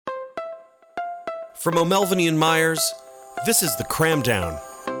From O'Melveny and Myers, this is The Cram Down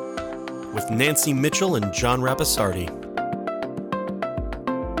with Nancy Mitchell and John Rapisardi.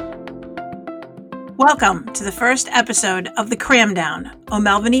 Welcome to the first episode of The Cram Down,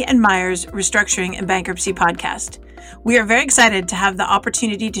 O'Melveny and Myers Restructuring and Bankruptcy Podcast. We are very excited to have the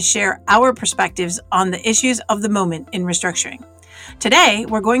opportunity to share our perspectives on the issues of the moment in restructuring. Today,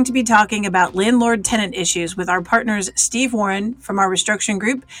 we're going to be talking about landlord-tenant issues with our partners Steve Warren from our restructuring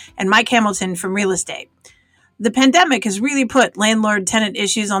group and Mike Hamilton from real estate. The pandemic has really put landlord-tenant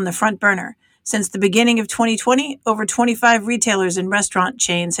issues on the front burner. Since the beginning of 2020, over 25 retailers and restaurant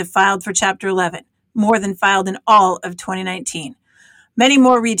chains have filed for Chapter 11, more than filed in all of 2019. Many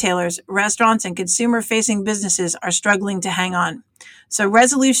more retailers, restaurants, and consumer-facing businesses are struggling to hang on. So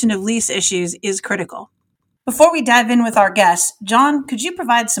resolution of lease issues is critical. Before we dive in with our guests, John, could you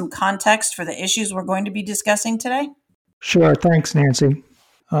provide some context for the issues we're going to be discussing today? Sure. Thanks, Nancy.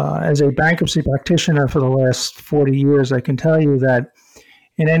 As a bankruptcy practitioner for the last 40 years, I can tell you that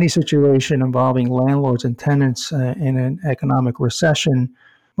in any situation involving landlords and tenants in an economic recession,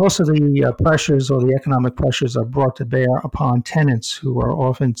 most of the pressures or the economic pressures are brought to bear upon tenants who are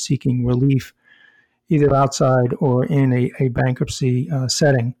often seeking relief either outside or in a bankruptcy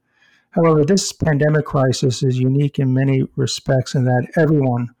setting. However, this pandemic crisis is unique in many respects in that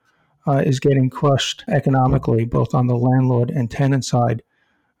everyone is getting crushed economically, both on the landlord and tenant side.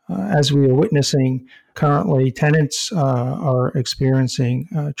 As we are witnessing currently, tenants are experiencing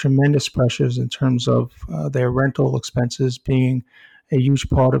tremendous pressures in terms of their rental expenses being a huge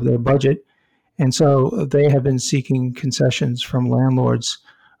part of their budget. And so they have been seeking concessions from landlords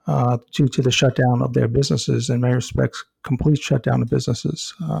due to the shutdown of their businesses, in many respects, complete shutdown of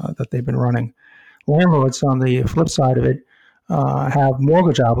businesses that they've been running. Landlords, on the flip side of it, have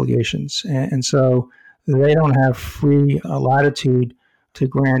mortgage obligations, and so they don't have free latitude to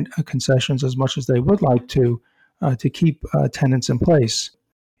grant concessions as much as they would like to keep tenants in place.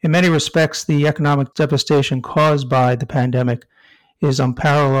 In many respects, the economic devastation caused by the pandemic is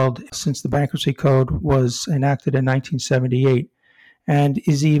unparalleled since the bankruptcy code was enacted in 1978. And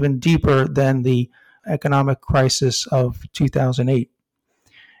is even deeper than the economic crisis of 2008.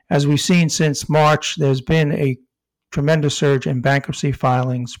 As we've seen since March, there's been a tremendous surge in bankruptcy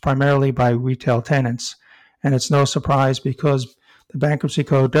filings, primarily by retail tenants. And it's no surprise because the bankruptcy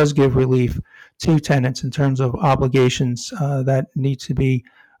code does give relief to tenants in terms of obligations that need to be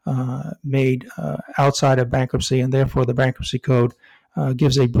made outside of bankruptcy, and therefore the bankruptcy code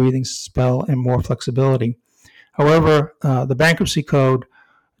gives a breathing spell and more flexibility. However, the bankruptcy code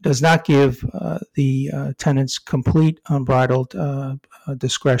does not give the tenants complete unbridled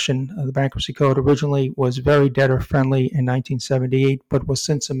discretion. The bankruptcy code originally was very debtor-friendly in 1978, but was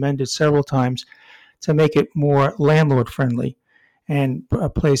since amended several times to make it more landlord-friendly and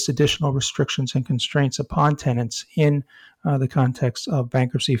place additional restrictions and constraints upon tenants in the context of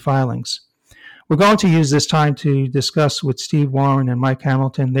bankruptcy filings. We're going to use this time to discuss with Steve Warren and Mike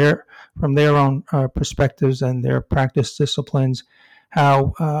Hamilton from their own perspectives and their practice disciplines,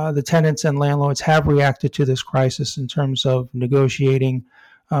 how the tenants and landlords have reacted to this crisis in terms of negotiating,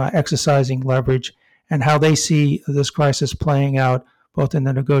 exercising leverage, and how they see this crisis playing out both in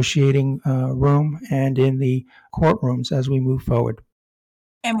the negotiating room and in the courtrooms as we move forward.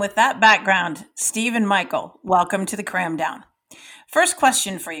 And with that background, Steve and Michael, welcome to the Cram Down. First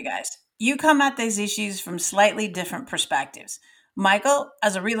question for you guys. You come at these issues from slightly different perspectives. Michael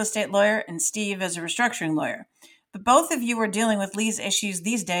as a real estate lawyer and Steve as a restructuring lawyer. But both of you are dealing with lease issues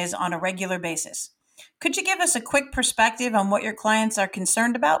these days on a regular basis. Could you give us a quick perspective on what your clients are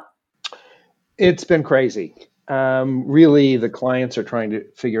concerned about? It's been crazy. Really, the clients are trying to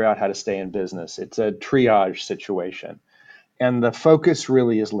figure out how to stay in business. It's a triage situation. And the focus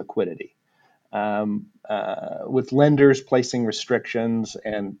really is liquidity. With lenders placing restrictions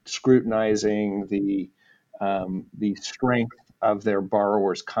and scrutinizing the strength of their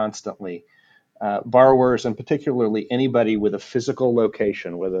borrowers constantly. Borrowers, and particularly anybody with a physical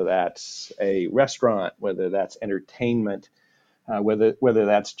location, whether that's a restaurant, whether that's entertainment, whether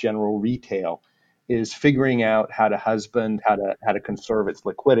that's general retail, is figuring out how to conserve its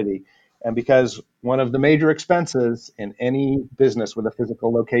liquidity. And because one of the major expenses in any business with a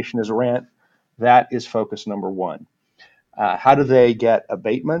physical location is rent, that is focus number one. How do they get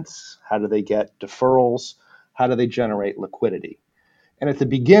abatements? How do they get deferrals? How do they generate liquidity? And at the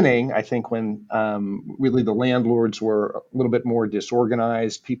beginning, I think when really the landlords were a little bit more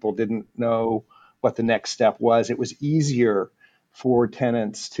disorganized, people didn't know what the next step was, it was easier for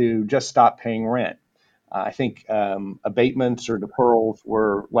tenants to just stop paying rent. I think abatements or deferrals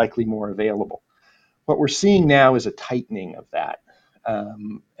were likely more available. What we're seeing now is a tightening of that.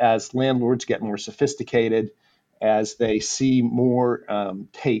 As landlords get more sophisticated, as they see more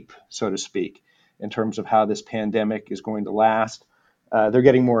tape, so to speak, in terms of how this pandemic is going to last, they're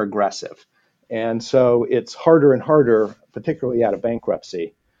getting more aggressive. And so it's harder and harder, particularly out of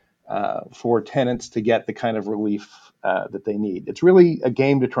bankruptcy, for tenants to get the kind of relief that they need. It's really a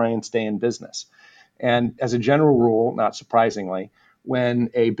game to try and stay in business. And as a general rule, not surprisingly, when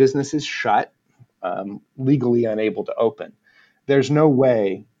a business is shut, legally unable to open, there's no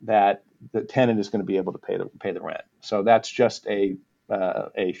way that the tenant is going to be able to pay the rent. So that's just a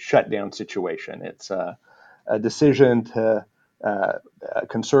shutdown situation. It's a decision to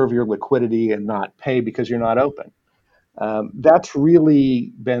conserve your liquidity and not pay because you're not open. That's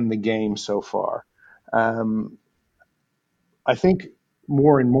really been the game so far. I think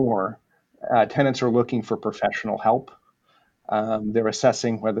more and more tenants are looking for professional help. They're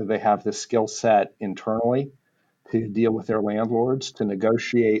assessing whether they have the skill set internally to deal with their landlords, to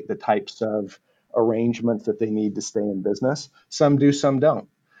negotiate the types of arrangements that they need to stay in business. Some do, some don't.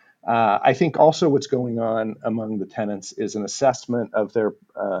 I think also what's going on among the tenants is an assessment of their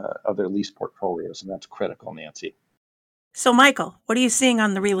lease portfolios, and that's critical, Nancy. So, Michael, what are you seeing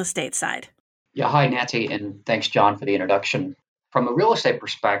on the real estate side? Yeah, hi, Nancy, and thanks, John, for the introduction. From a real estate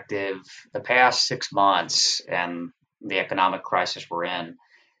perspective, the past 6 months and the economic crisis we're in,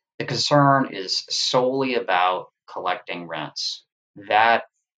 the concern is solely about collecting rents. That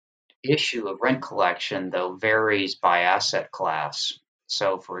issue of rent collection, though, varies by asset class.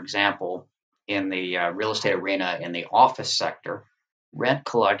 So, for example, in the real estate arena, in the office sector, rent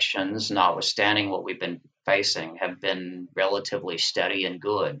collections, notwithstanding what we've been facing, have been relatively steady and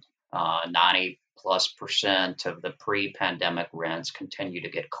good. 90+% of the pre-pandemic rents continue to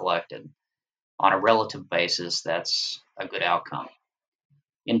get collected. On a relative basis, that's a good outcome.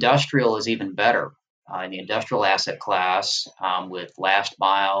 Industrial is even better. In the industrial asset class, with last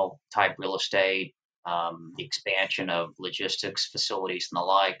mile type real estate, the expansion of logistics facilities and the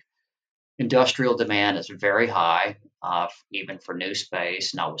like, industrial demand is very high, even for new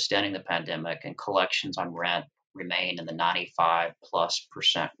space, notwithstanding the pandemic, and collections on rent remain in the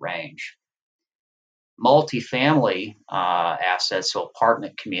 95+% range. Multifamily assets, so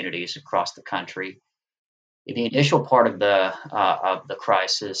apartment communities across the country, in the initial part of the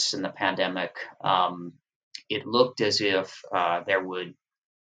crisis and the pandemic, it looked as if there would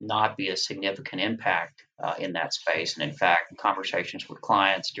not be a significant impact in that space. And in fact, conversations with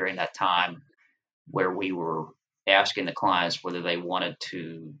clients during that time, where we were asking the clients whether they wanted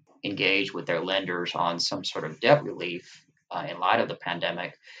to engage with their lenders on some sort of debt relief in light of the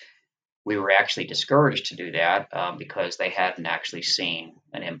pandemic, we were actually discouraged to do that because they hadn't actually seen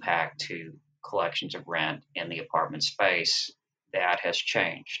an impact to collections of rent in the apartment space. That has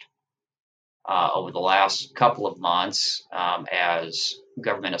changed. Over the last couple of months, as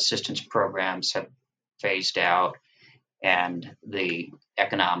government assistance programs have phased out and the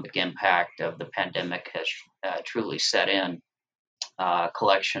economic impact of the pandemic has truly set in,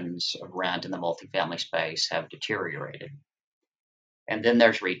 collections of rent in the multifamily space have deteriorated. And then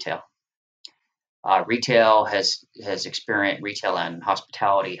there's retail. Retail and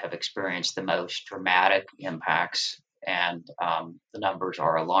hospitality have experienced the most dramatic impacts, and the numbers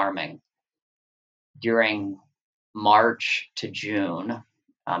are alarming. During March to June,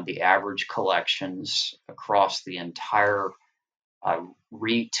 the average collections across the entire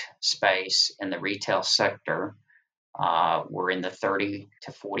REIT space in the retail sector were in the 30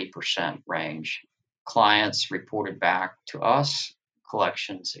 to 40% range. Clients reported back to us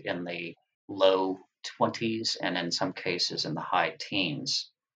collections in the low 20s and in some cases in the high teens.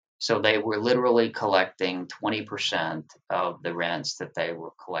 So they were literally collecting 20% of the rents that they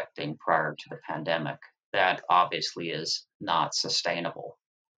were collecting prior to the pandemic. That obviously is not sustainable.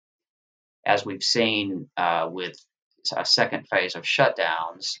 As we've seen with a second phase of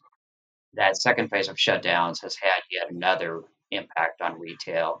shutdowns, that second phase of shutdowns has had yet another impact on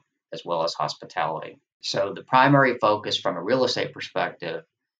retail as well as hospitality. So the primary focus from a real estate perspective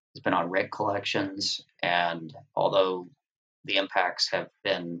has been on rent collections, and although the impacts have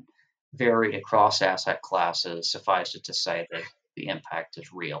been varied across asset classes, suffice it to say that the impact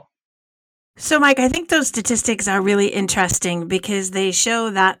is real. So, Mike, I think those statistics are really interesting because they show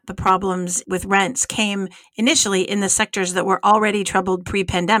that the problems with rents came initially in the sectors that were already troubled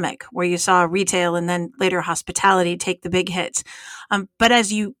pre-pandemic, where you saw retail and then later hospitality take the big hits. But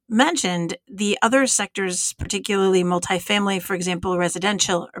as you mentioned, the other sectors, particularly multifamily, for example,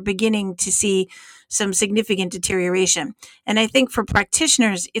 residential, are beginning to see some significant deterioration. And I think for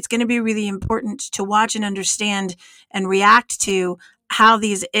practitioners, it's going to be really important to watch and understand and react to how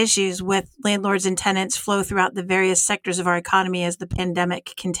these issues with landlords and tenants flow throughout the various sectors of our economy as the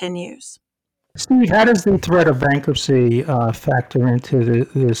pandemic continues. Steve, how does the threat of bankruptcy factor into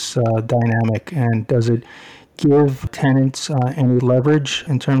this dynamic, and does it give tenants any leverage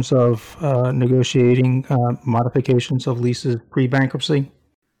in terms of negotiating modifications of leases pre-bankruptcy?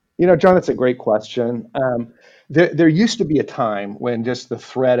 John, that's a great question. There used to be a time when just the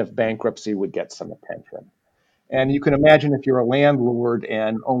threat of bankruptcy would get some attention. And you can imagine if you're a landlord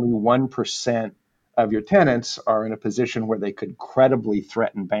and only 1% of your tenants are in a position where they could credibly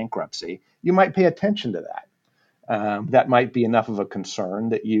threaten bankruptcy, you might pay attention to that. That might be enough of a concern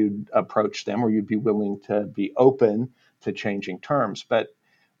that you'd approach them, or you'd be willing to be open to changing terms. But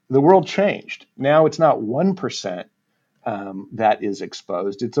the world changed. Now it's not 1% that is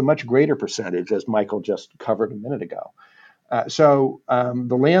exposed. It's a much greater percentage, as Michael just covered a minute ago. So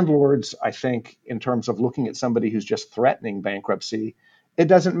the landlords, I think, in terms of looking at somebody who's just threatening bankruptcy, it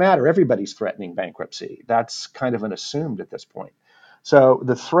doesn't matter. Everybody's threatening bankruptcy. That's kind of an assumed at this point. So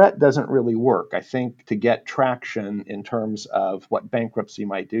the threat doesn't really work. I think to get traction in terms of what bankruptcy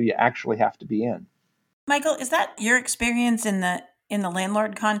might do, you actually have to be in. Michael, is that your experience in the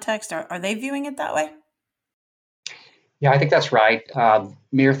landlord context? Are they viewing it that way? Yeah, I think that's right.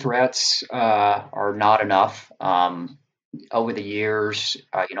 Mere threats are not enough. Over the years,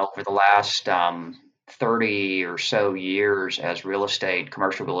 over the last 30 or so years, as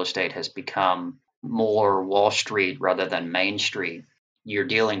commercial real estate has become more Wall Street rather than Main Street, you're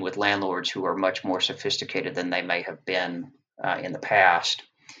dealing with landlords who are much more sophisticated than they may have been in the past.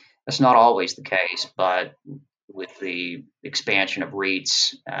 That's not always the case, but with the expansion of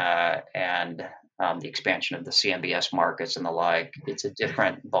REITs and the expansion of the CMBS markets and the like, it's a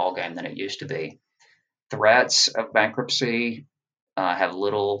different ballgame than it used to be. Threats of bankruptcy have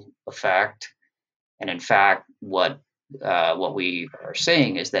little effect, and in fact, what we are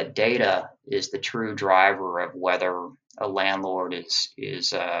seeing is that data is the true driver of whether a landlord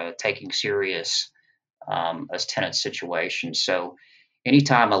is taking serious a tenant situation. So,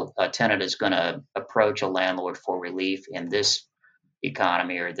 anytime a tenant is going to approach a landlord for relief in this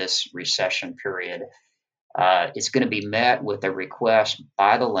economy or this recession period, it's going to be met with a request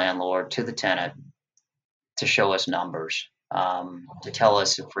by the landlord to the tenant to show us numbers, to tell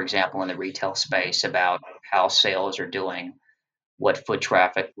us, for example, in the retail space about how sales are doing, what foot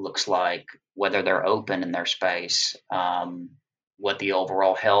traffic looks like, whether they're open in their space, what the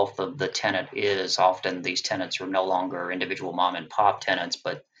overall health of the tenant is. Often these tenants are no longer individual mom and pop tenants,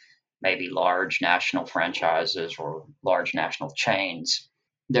 but maybe large national franchises or large national chains.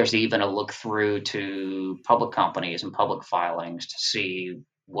 There's even a look through to public companies and public filings to see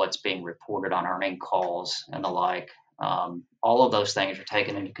what's being reported on earning calls and the like. All of those things are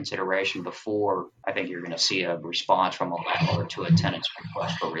taken into consideration before I think you're going to see a response from a landlord to a tenant's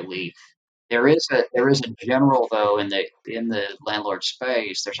request for relief. There is a general, though, in the landlord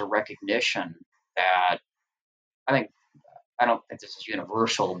space. There's a recognition that I think I don't think this is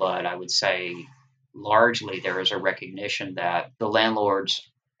universal, but I would say largely there is a recognition that the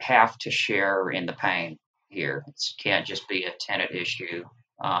landlords have to share in the pain here. It can't just be a tenant issue,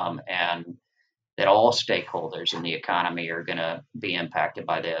 and that all stakeholders in the economy are going to be impacted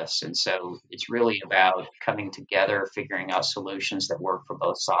by this. And so it's really about coming together, figuring out solutions that work for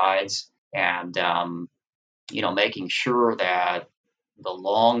both sides, and making sure that the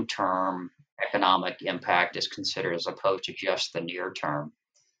long-term economic impact is considered as opposed to just the near term.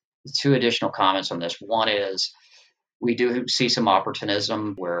 Two additional comments on this. One is we do see some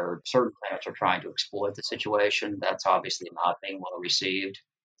opportunism where certain tenants are trying to exploit the situation. That's obviously not being well received.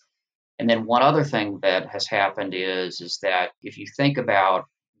 And then one other thing that has happened is that if you think about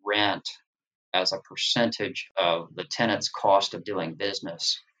rent as a percentage of the tenant's cost of doing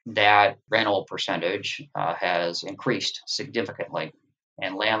business, that rental percentage has increased significantly.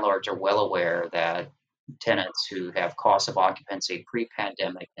 And landlords are well aware that tenants who have costs of occupancy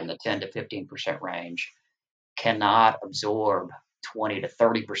pre-pandemic in the 10 to 15% range cannot absorb 20 to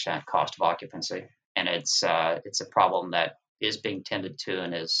 30% cost of occupancy. And it's a problem that is being tended to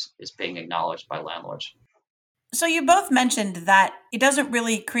and is being acknowledged by landlords. So you both mentioned that it doesn't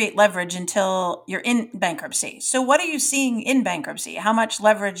really create leverage until you're in bankruptcy. So what are you seeing in bankruptcy? How much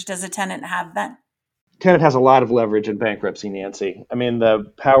leverage does a tenant have then? Tenant has a lot of leverage in bankruptcy, Nancy. I mean,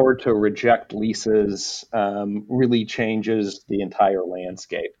 the power to reject leases really changes the entire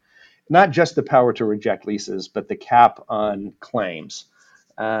landscape. Not just the power to reject leases, but the cap on claims.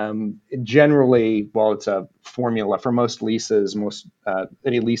 Generally, while it's a formula for most leases,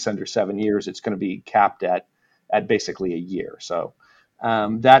 any lease under 7 years, it's going to be capped at basically a year. So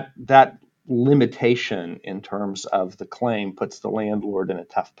that limitation in terms of the claim puts the landlord in a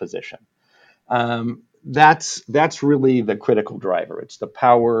tough position. That's really the critical driver. It's the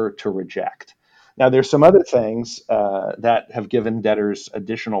power to reject. Now, there's some other things that have given debtors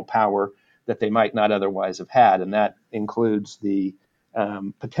additional power that they might not otherwise have had, and that includes the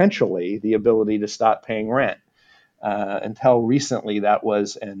potentially the ability to stop paying rent. Until recently, that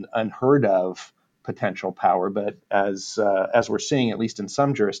was an unheard of potential power, but as we're seeing, at least in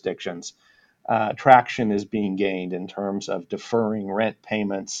some jurisdictions, traction is being gained in terms of deferring rent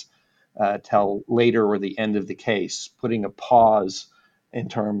payments till later or the end of the case, putting a pause in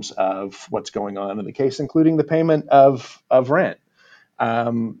terms of what's going on in the case, including the payment of rent.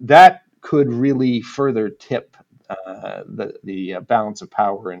 That could really further tip the balance of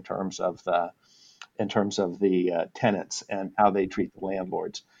power in terms of the tenants and how they treat the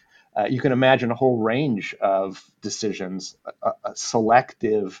landlords. You can imagine a whole range of decisions, a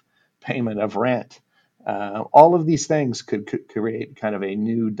selective payment of rent. All of these things could create kind of a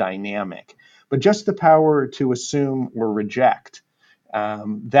new dynamic. But just the power to assume or reject,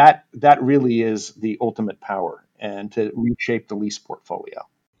 that really is the ultimate power, and to reshape the lease portfolio.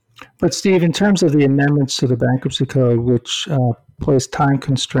 But Steve, in terms of the amendments to the bankruptcy code, which place time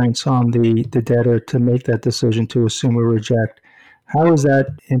constraints on the debtor to make that decision to assume or reject, how is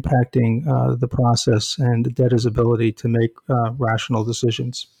that impacting the process and the debtor's ability to make rational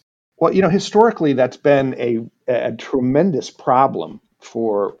decisions? Well, historically, that's been a tremendous problem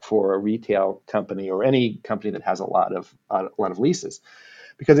for a retail company or any company that has a lot of leases,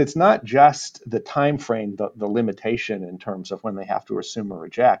 because it's not just the time frame, the limitation in terms of when they have to assume or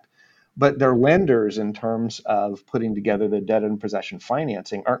reject, but their lenders, in terms of putting together the debt and possession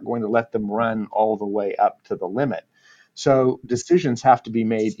financing, aren't going to let them run all the way up to the limit. So decisions have to be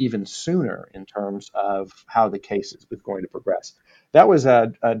made even sooner in terms of how the case is going to progress. That was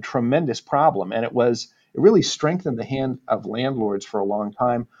a tremendous problem, and it really strengthened the hand of landlords for a long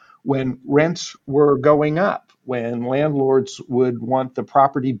time when rents were going up, when landlords would want the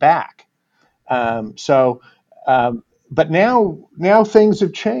property back. But now things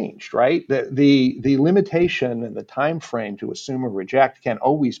have changed, right? The limitation and the time frame to assume or reject can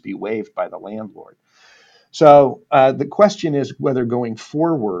always be waived by the landlord. So the question is whether going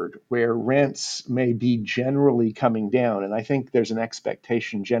forward, where rents may be generally coming down, and I think there's an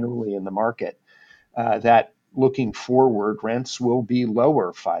expectation generally in the market that looking forward, rents will be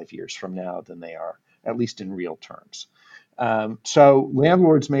lower 5 years from now than they are, at least in real terms. So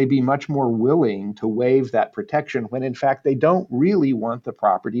landlords may be much more willing to waive that protection when, in fact, they don't really want the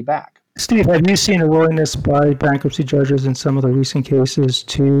property back. Steve, have you seen a willingness by bankruptcy judges in some of the recent cases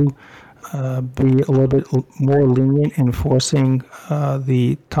to be a little bit more lenient in enforcing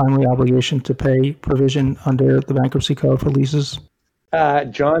the timely obligation to pay provision under the bankruptcy code for leases?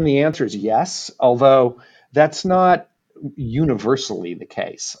 John, the answer is yes, although that's not universally the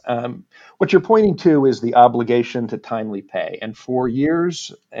case. What you're pointing to is the obligation to timely pay. And for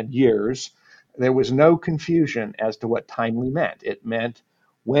years and years, there was no confusion as to what timely meant. It meant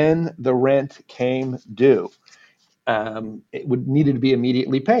when the rent came due. It needed to be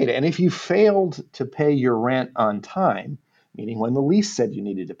immediately paid. And if you failed to pay your rent on time, meaning when the lease said you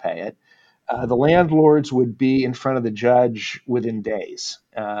needed to pay it, the landlords would be in front of the judge within days.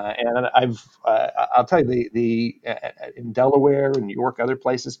 And I'll tell you, in Delaware, in New York, other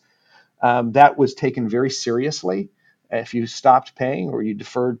places, that was taken very seriously if you stopped paying or you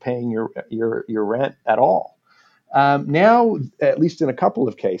deferred paying your rent at all. Now, at least in a couple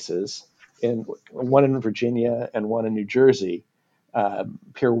of cases, one in Virginia and one in New Jersey,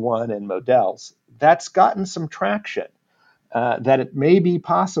 Pier 1 and Modell's, that's gotten some traction. That it may be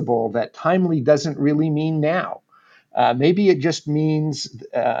possible that timely doesn't really mean now. Maybe it just means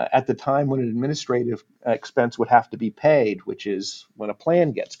at the time when an administrative expense would have to be paid, which is when a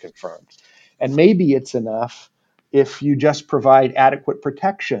plan gets confirmed. And maybe it's enough if you just provide adequate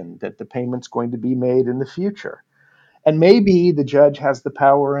protection that the payment's going to be made in the future. And maybe the judge has the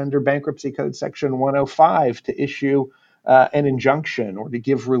power under Bankruptcy Code Section 105 to issue an injunction or to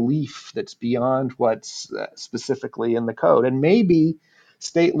give relief that's beyond what's specifically in the code. And maybe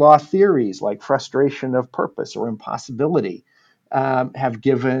state law theories like frustration of purpose or impossibility have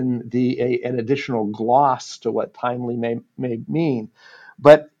given an additional gloss to what timely may mean.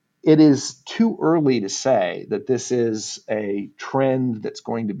 But it is too early to say that this is a trend that's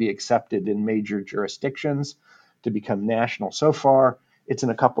going to be accepted in major jurisdictions to become national. So far, it's in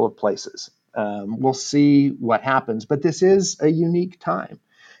a couple of places. We'll see what happens, but this is a unique time.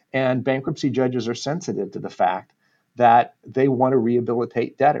 And bankruptcy judges are sensitive to the fact that they want to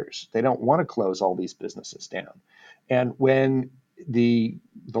rehabilitate debtors. They don't want to close all these businesses down. And when the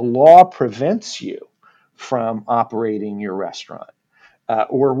law prevents you from operating your restaurant,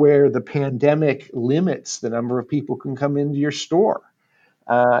 or where the pandemic limits the number of people who can come into your store.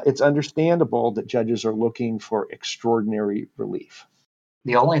 It's understandable that judges are looking for extraordinary relief.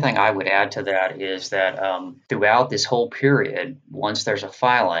 The only thing I would add to that is that throughout this whole period, once there's a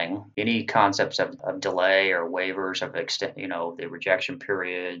filing, any concepts of delay or waivers of the rejection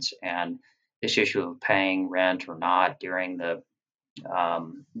periods and this issue of paying rent or not during the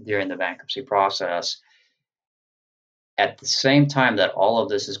bankruptcy process, at the same time that all of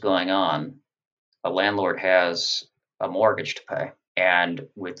this is going on, a landlord has a mortgage to pay. And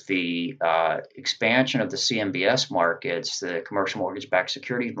with the expansion of the CMBS markets, the commercial mortgage-backed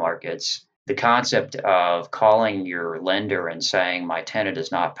securities markets, the concept of calling your lender and saying, my tenant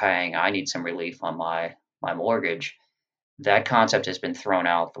is not paying, I need some relief on my mortgage, that concept has been thrown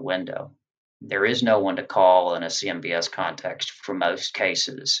out the window. There is no one to call in a CMBS context for most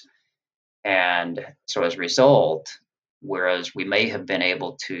cases. And so as a result, whereas we may have been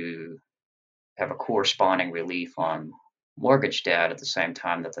able to have a corresponding relief on mortgage debt at the same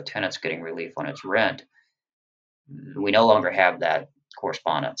time that the tenant's getting relief on its rent, we no longer have that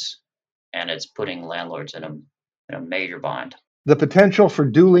correspondence, and it's putting landlords in a major bind. The potential for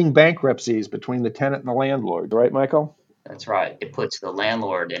dueling bankruptcies between the tenant and the landlord, right, Michael? That's right. It puts the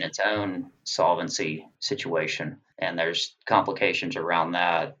landlord in its own solvency situation, and there's complications around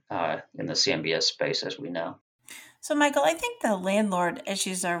that in the CMBS space, as we know. So, Michael, I think the landlord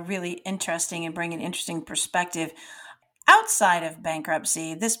issues are really interesting and bring an interesting perspective. Outside of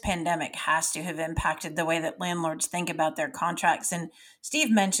bankruptcy, this pandemic has to have impacted the way that landlords think about their contracts. And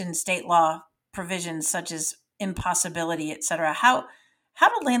Steve mentioned state law provisions such as impossibility, et cetera. How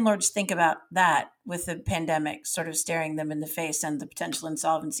do landlords think about that with the pandemic sort of staring them in the face and the potential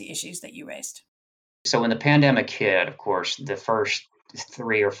insolvency issues that you raised? So when the pandemic hit, of course, the first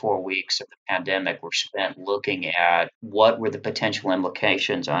 3 or 4 weeks of the pandemic were spent looking at what were the potential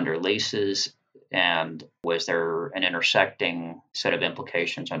implications under leases, and was there an intersecting set of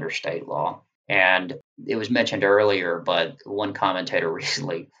implications under state law. And it was mentioned earlier, but one commentator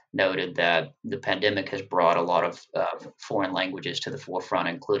recently noted that the pandemic has brought a lot of foreign languages to the forefront,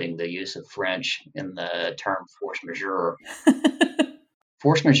 including the use of French in the term force majeure.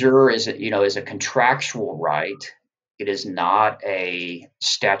 Force majeure is a contractual right. It is not a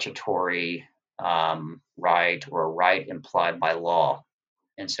statutory right or a right implied by law.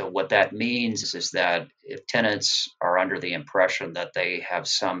 And so what that means is that if tenants are under the impression that they have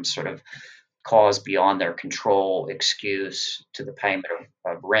some sort of cause beyond their control excuse to the payment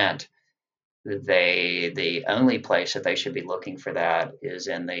of rent, the only place that they should be looking for that is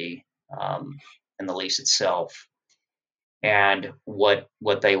in the lease itself. And what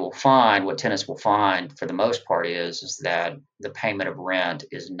tenants will find for the most part is that the payment of rent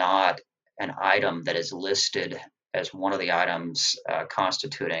is not an item that is listed as one of the items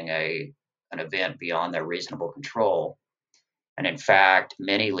constituting an event beyond their reasonable control. And in fact,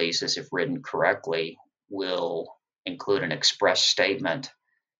 many leases, if written correctly, will include an express statement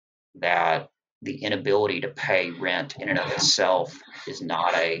that the inability to pay rent in and of itself is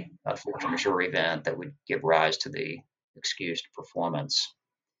not a force majeure event that would give rise to the excused performance.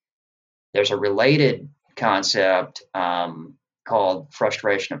 There's a related concept called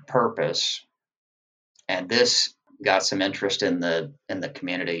frustration of purpose, and this got some interest in the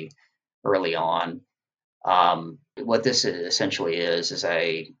community early on. What this essentially is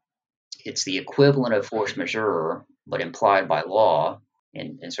it's the equivalent of force majeure, but implied by law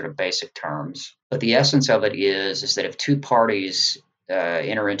in sort of basic terms. But the essence of it is that if two parties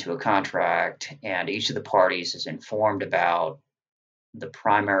enter into a contract and each of the parties is informed about the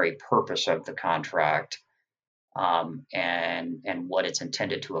primary purpose of the contract and what it's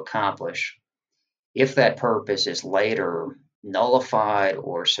intended to accomplish, if that purpose is later nullified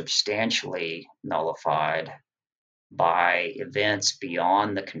or substantially nullified by events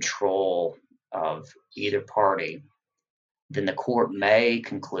beyond the control of either party, then the court may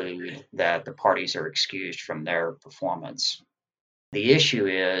conclude that the parties are excused from their performance. The issue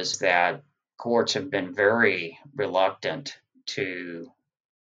is that courts have been very reluctant to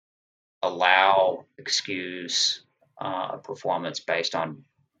allow excuse performance based on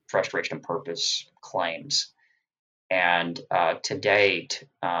frustration of purpose claims. And to date,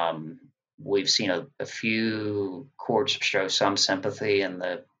 we've seen a few courts show some sympathy in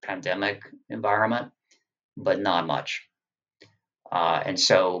the pandemic environment, but not much. And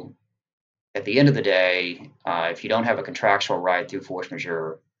so at the end of the day, if you don't have a contractual right through force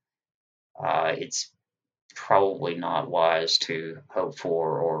majeure, it's probably not wise to hope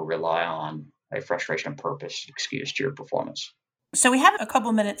for or rely on a frustration of purpose excuse to your performance. So we have a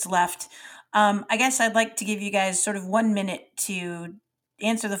couple minutes left. I guess I'd like to give you guys sort of 1 minute to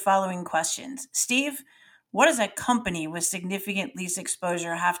answer the following questions. Steve, what does a company with significant lease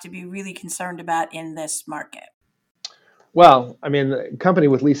exposure have to be really concerned about in this market? Well, I mean, the company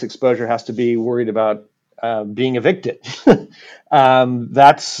with lease exposure has to be worried about being evicted.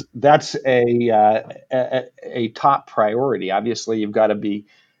 That's a top priority. Obviously, you've got to be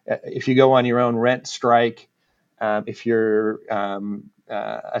if you go on your own rent strike, if you're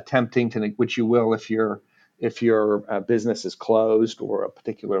attempting to, which you will if your business is closed or a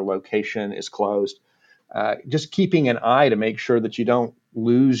particular location is closed. Just keeping an eye to make sure that you don't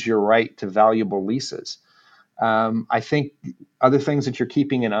lose your right to valuable leases. I think other things that you're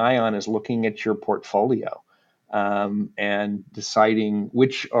keeping an eye on is looking at your portfolio and deciding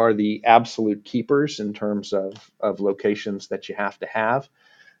which are the absolute keepers in terms of locations that you have to have.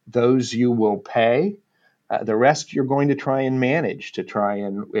 Those you will pay. The rest you're going to try and manage to try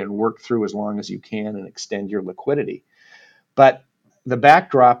and work through as long as you can and extend your liquidity. But the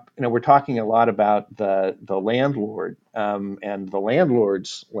backdrop, we're talking a lot about the landlord and the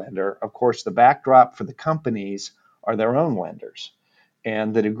landlord's lender. Of course, the backdrop for the companies are their own lenders,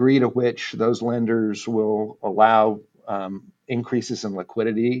 and the degree to which those lenders will allow increases in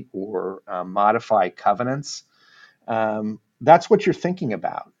liquidity or modify covenants. That's what you're thinking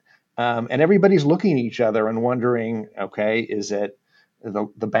about. And everybody's looking at each other and wondering, okay, is it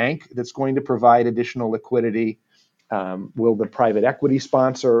the bank that's going to provide additional liquidity? Will the private equity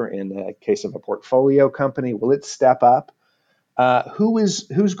sponsor, in the case of a portfolio company, will it step up? Who's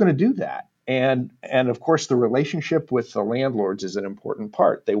going to do that? And of course, the relationship with the landlords is an important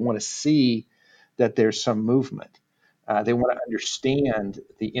part. They want to see that there's some movement. They want to understand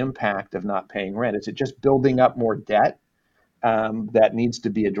the impact of not paying rent. Is it just building up more debt that needs to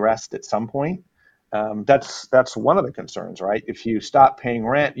be addressed at some point? That's one of the concerns, right? If you stop paying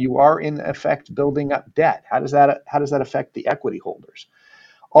rent, you are in effect building up debt. How does that affect the equity holders?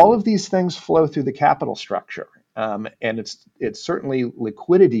 All of these things flow through the capital structure, and it's certainly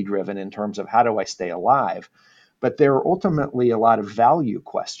liquidity driven in terms of how do I stay alive, but there are ultimately a lot of value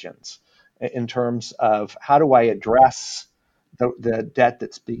questions in terms of how do I address the debt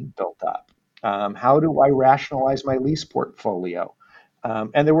that's being built up. How do I rationalize my lease portfolio?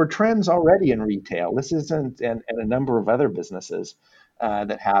 And there were trends already in retail. This isn't, and a number of other businesses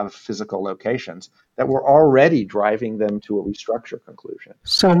that have physical locations that were already driving them to a restructure conclusion.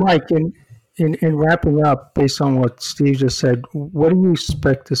 So, Mike, in wrapping up, based on what Steve just said, what do you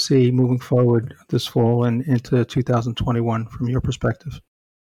expect to see moving forward this fall and into 2021 from your perspective?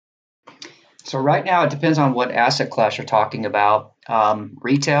 So right now, it depends on what asset class you're talking about.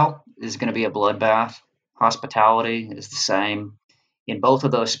 Retail is going to be a bloodbath. Hospitality is the same. In both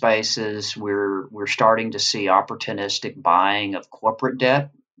of those spaces, we're starting to see opportunistic buying of corporate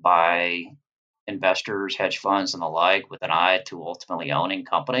debt by investors, hedge funds, and the like, with an eye to ultimately owning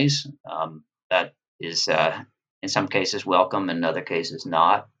companies. That is, in some cases, welcome, in other cases,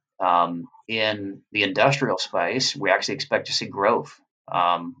 not. In the industrial space, we actually expect to see growth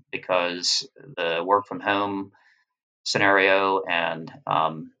because the work from home scenario and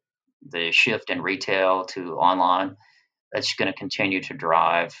the shift in retail to online, that's going to continue to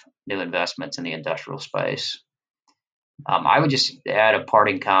drive new investments in the industrial space. I would just add a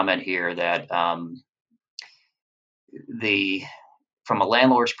parting comment here that from a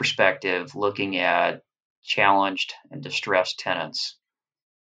landlord's perspective, looking at challenged and distressed tenants,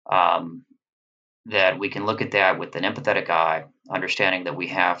 that we can look at that with an empathetic eye, understanding that we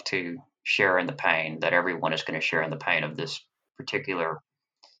have to share in the pain, that everyone is going to share in the pain of this particular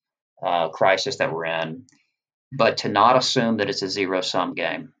crisis that we're in, but to not assume that it's a zero-sum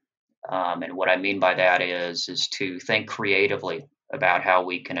game. And what I mean by that is to think creatively about how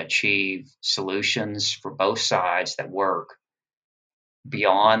we can achieve solutions for both sides that work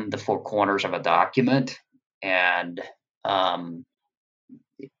beyond the four corners of a document and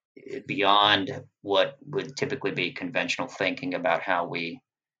beyond what would typically be conventional thinking about how we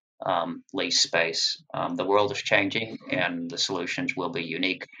lease space. The world is changing, and the solutions will be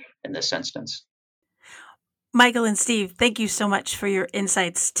unique in this instance. Michael and Steve, thank you so much for your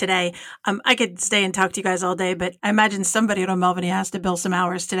insights today. I could stay and talk to you guys all day, but I imagine somebody at O'Melveny has to bill some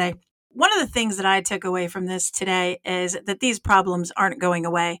hours today. One of the things that I took away from this today is that these problems aren't going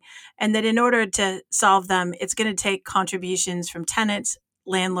away, and that in order to solve them, it's going to take contributions from tenants,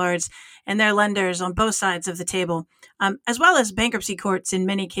 landlords, and their lenders on both sides of the table, as well as bankruptcy courts in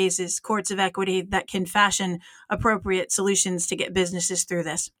many cases, courts of equity that can fashion appropriate solutions to get businesses through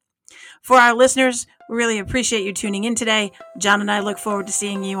this. For our listeners, we really appreciate you tuning in today. John and I look forward to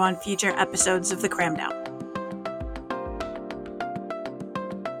seeing you on future episodes of The Cram Down.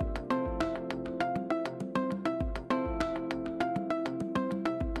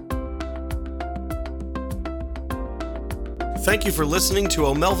 Thank you for listening to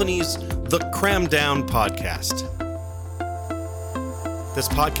O'Melveny's The Cram Down Podcast. This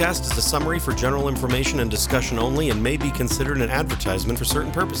podcast is a summary for general information and discussion only and may be considered an advertisement for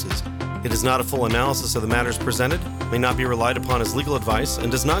certain purposes. It is not a full analysis of the matters presented, may not be relied upon as legal advice, and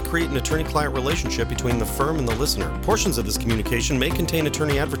does not create an attorney-client relationship between the firm and the listener. Portions of this communication may contain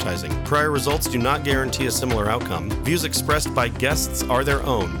attorney advertising. Prior results do not guarantee a similar outcome. Views expressed by guests are their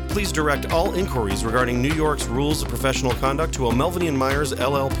own. Please direct all inquiries regarding New York's rules of professional conduct to O'Melveny & Myers,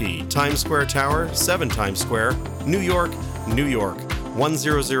 LLP, Times Square Tower, 7 Times Square, New York, New York,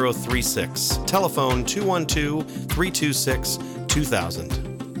 10036. Telephone 212-326-2000.